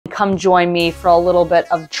come join me for a little bit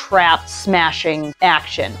of trap smashing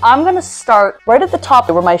action. I'm gonna start right at the top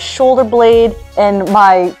where my shoulder blade and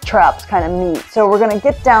my traps kind of meet. So we're gonna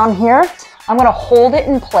get down here. I'm gonna hold it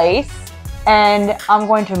in place and I'm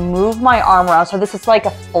going to move my arm around. So this is like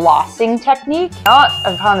a flossing technique.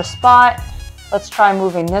 I've found a spot. Let's try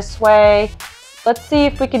moving this way. Let's see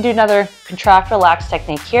if we can do another contract, relax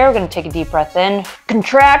technique here. We're gonna take a deep breath in,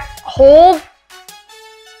 contract, hold.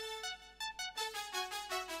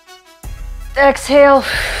 Exhale.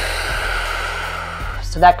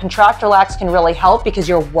 So that contract, relax can really help because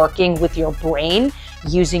you're working with your brain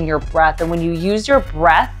using your breath. And when you use your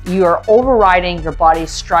breath, you are overriding your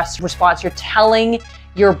body's stress response. You're telling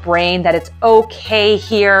your brain that it's okay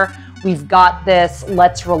here. We've got this,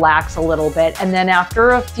 let's relax a little bit. And then after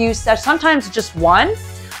a few sessions, sometimes just one,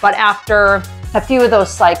 but after a few of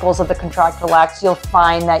those cycles of the contract, relax, you'll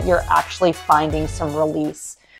find that you're actually finding some release.